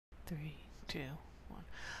3, 2, 1.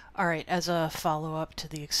 Alright, as a follow-up to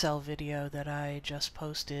the Excel video that I just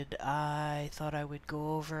posted, I thought I would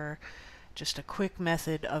go over just a quick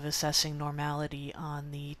method of assessing normality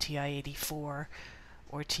on the TI84 or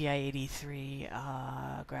TI83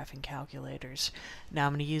 graphing calculators. Now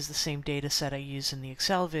I'm going to use the same data set I used in the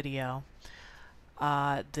Excel video.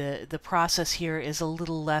 The process here is a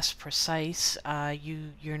little less precise.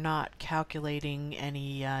 You're not calculating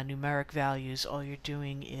any numeric values. All you're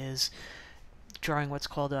doing is drawing what's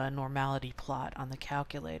called a normality plot on the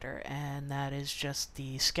calculator, and that is just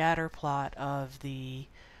the scatter plot of the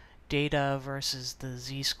data versus the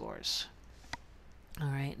z-scores.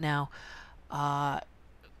 Alright, now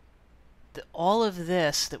all of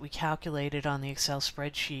this that we calculated on the Excel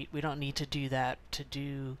spreadsheet, we don't need to do that to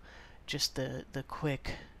do just the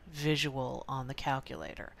quick visual on the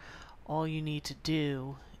calculator. All you need to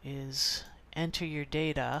do is enter your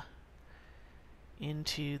data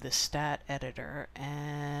into the stat editor,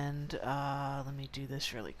 and let me do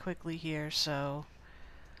this really quickly here. So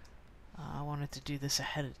I wanted to do this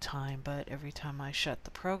ahead of time, but every time I shut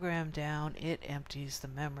the program down, it empties the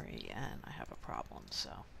memory, and I have a problem. So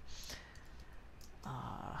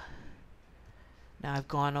now I've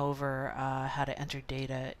gone over how to enter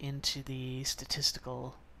data into the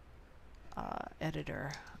statistical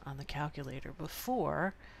editor on the calculator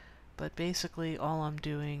before, but basically all I'm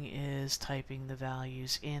doing is typing the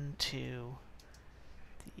values into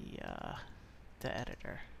the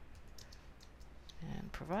editor.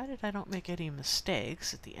 And provided I don't make any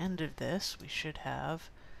mistakes, at the end of this we should have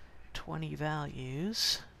 20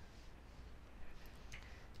 values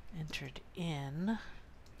entered in.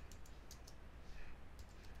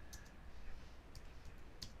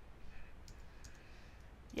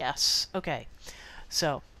 Yes, okay.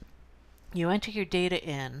 So you enter your data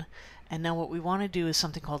in, and now what we want to do is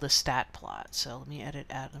something called a stat plot. So let me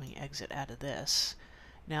exit out of this.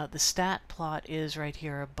 Now the stat plot is right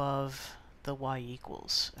here above the y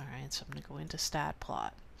equals. Alright, so I'm going to go into stat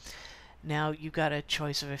plot. Now you've got a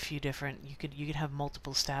choice of a few different, you could have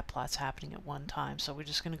multiple stat plots happening at one time. So we're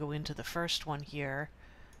just going to go into the first one here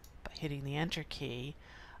by hitting the enter key.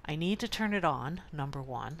 I need to turn it on, number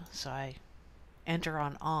 1, so I enter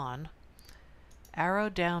on, arrow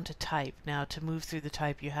down to type. Now to move through the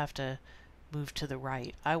type you have to move to the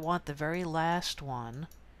right. I want the very last one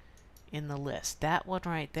in the list. That one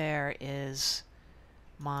right there is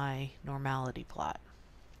my normality plot.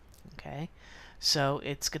 Okay, so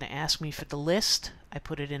it's going to ask me for the list. I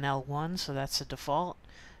put it in L1, so that's the default.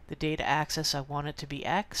 The data axis, I want it to be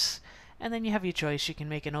X, and then you have your choice. You can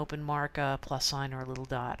make an open mark, a plus sign, or a little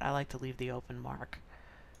dot. I like to leave the open mark.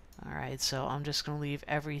 Alright, so I'm just going to leave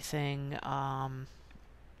everything,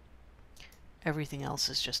 everything else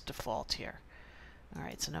is just default here.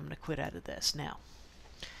 Alright, so now I'm going to quit out of this. Now,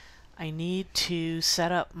 I need to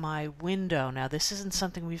set up my window. Now, this isn't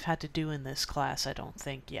something we've had to do in this class, I don't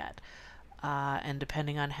think, yet. And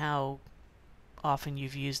depending on how often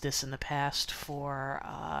you've used this in the past for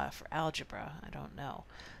algebra, I don't know.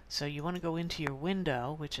 So you want to go into your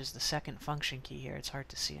window, which is the second function key here. It's hard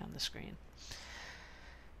to see on the screen.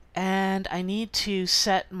 And I need to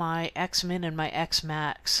set my xmin and my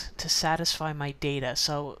xmax to satisfy my data.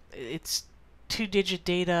 So it's 2-digit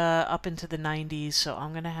data up into the 90s, so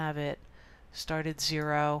I'm going to have it start at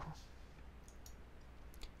 0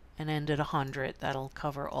 and end at 100. That'll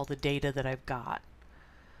cover all the data that I've got.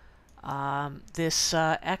 This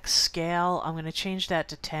x scale, I'm going to change that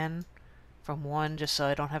to 10 from 1, just so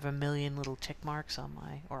I don't have a million little tick marks on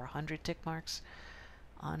my, or 100 tick marks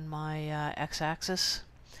on my x-axis.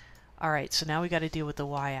 Alright, so now we got to deal with the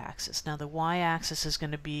y-axis. Now the y-axis is going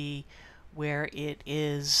to be where it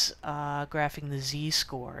is graphing the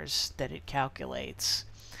z-scores that it calculates.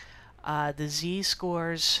 The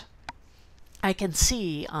z-scores, I can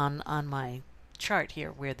see on my chart here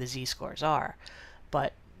where the z-scores are,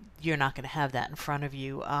 but you're not going to have that in front of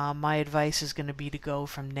you. My advice is going to be to go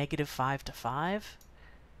from -5 to 5.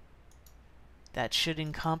 That should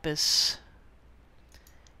encompass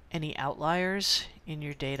any outliers in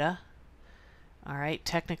your data. Alright,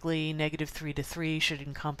 technically -3 to 3 should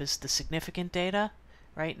encompass the significant data,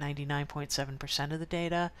 right? 99.7% of the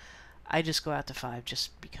data. I just go out to 5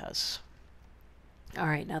 just because.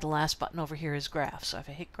 Alright, now the last button over here is graph. So if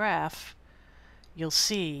I hit graph, you'll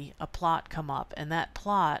see a plot come up, and that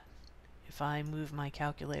plot, if I move my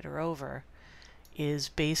calculator over, is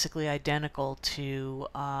basically identical to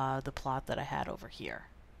the plot that I had over here.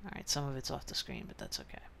 Alright, some of it's off the screen, but that's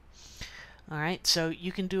okay. Alright, so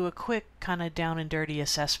you can do a quick kind of down and dirty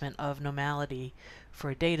assessment of normality for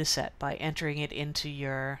a data set by entering it into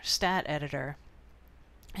your stat editor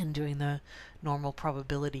and doing the normal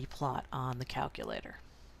probability plot on the calculator.